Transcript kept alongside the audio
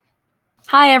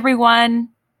Hi, everyone.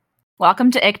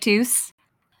 Welcome to Ictus,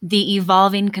 the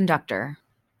Evolving Conductor.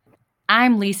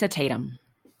 I'm Lisa Tatum,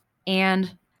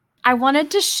 and I wanted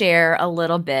to share a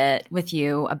little bit with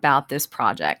you about this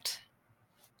project.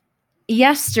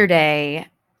 Yesterday,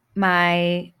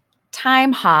 my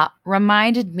time hop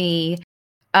reminded me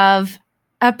of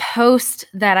a post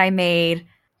that I made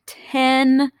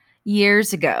 10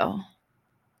 years ago.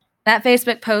 That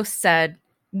Facebook post said,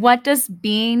 "What does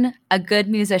being a good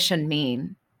musician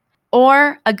mean?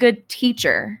 Or a good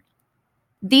teacher?"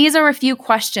 These are a few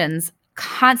questions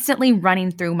constantly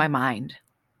running through my mind.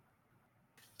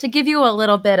 To give you a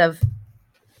little bit of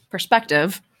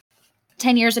perspective,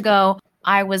 10 years ago,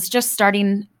 I was just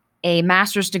starting a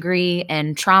master's degree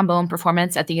in trombone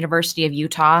performance at the University of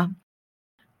Utah.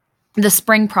 The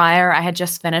spring prior, I had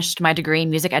just finished my degree in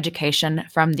music education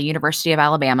from the University of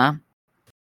Alabama.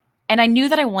 And I knew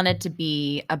that I wanted to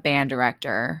be a band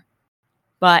director.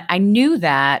 But I knew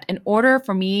that in order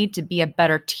for me to be a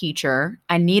better teacher,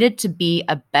 I needed to be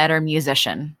a better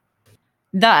musician.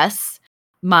 Thus,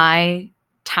 my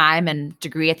time and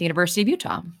degree at the University of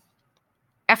Utah.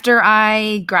 After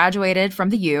I graduated from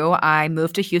the U, I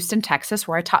moved to Houston, Texas,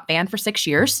 where I taught band for 6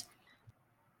 years.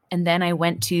 And then I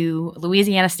went to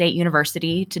Louisiana State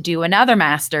University to do another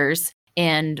master's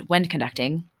in wind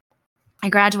conducting. I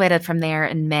graduated from there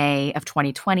in May of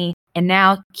 2020. And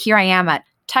now here I am at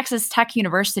Texas Tech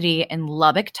University in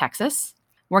Lubbock, Texas,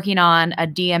 working on a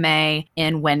DMA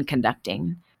in wind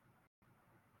conducting.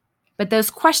 But those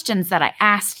questions that I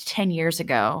asked 10 years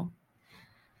ago,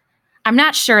 I'm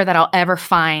not sure that I'll ever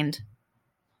find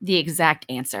the exact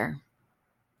answer.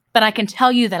 But I can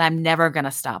tell you that I'm never going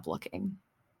to stop looking.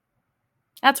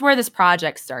 That's where this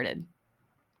project started.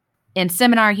 In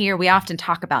seminar here, we often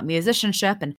talk about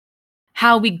musicianship and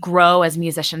how we grow as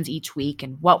musicians each week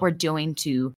and what we're doing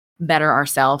to better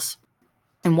ourselves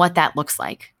and what that looks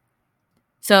like.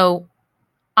 So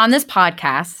on this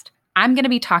podcast, I'm going to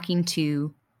be talking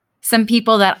to some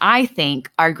people that I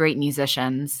think are great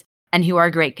musicians and who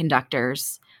are great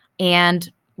conductors.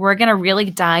 And we're going to really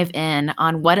dive in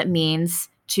on what it means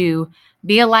to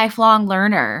be a lifelong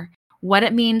learner, what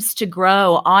it means to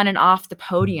grow on and off the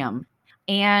podium,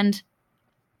 and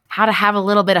how to have a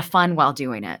little bit of fun while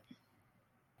doing it.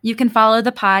 You can follow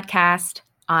the podcast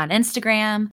on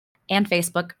Instagram and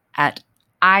Facebook at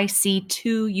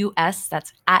IC2US,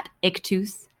 that's at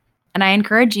Ictus. And I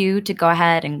encourage you to go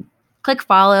ahead and click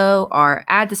follow or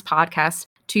add this podcast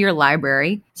to your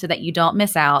library so that you don't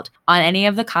miss out on any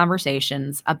of the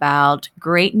conversations about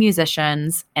great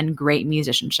musicians and great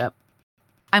musicianship.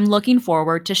 I'm looking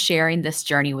forward to sharing this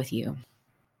journey with you.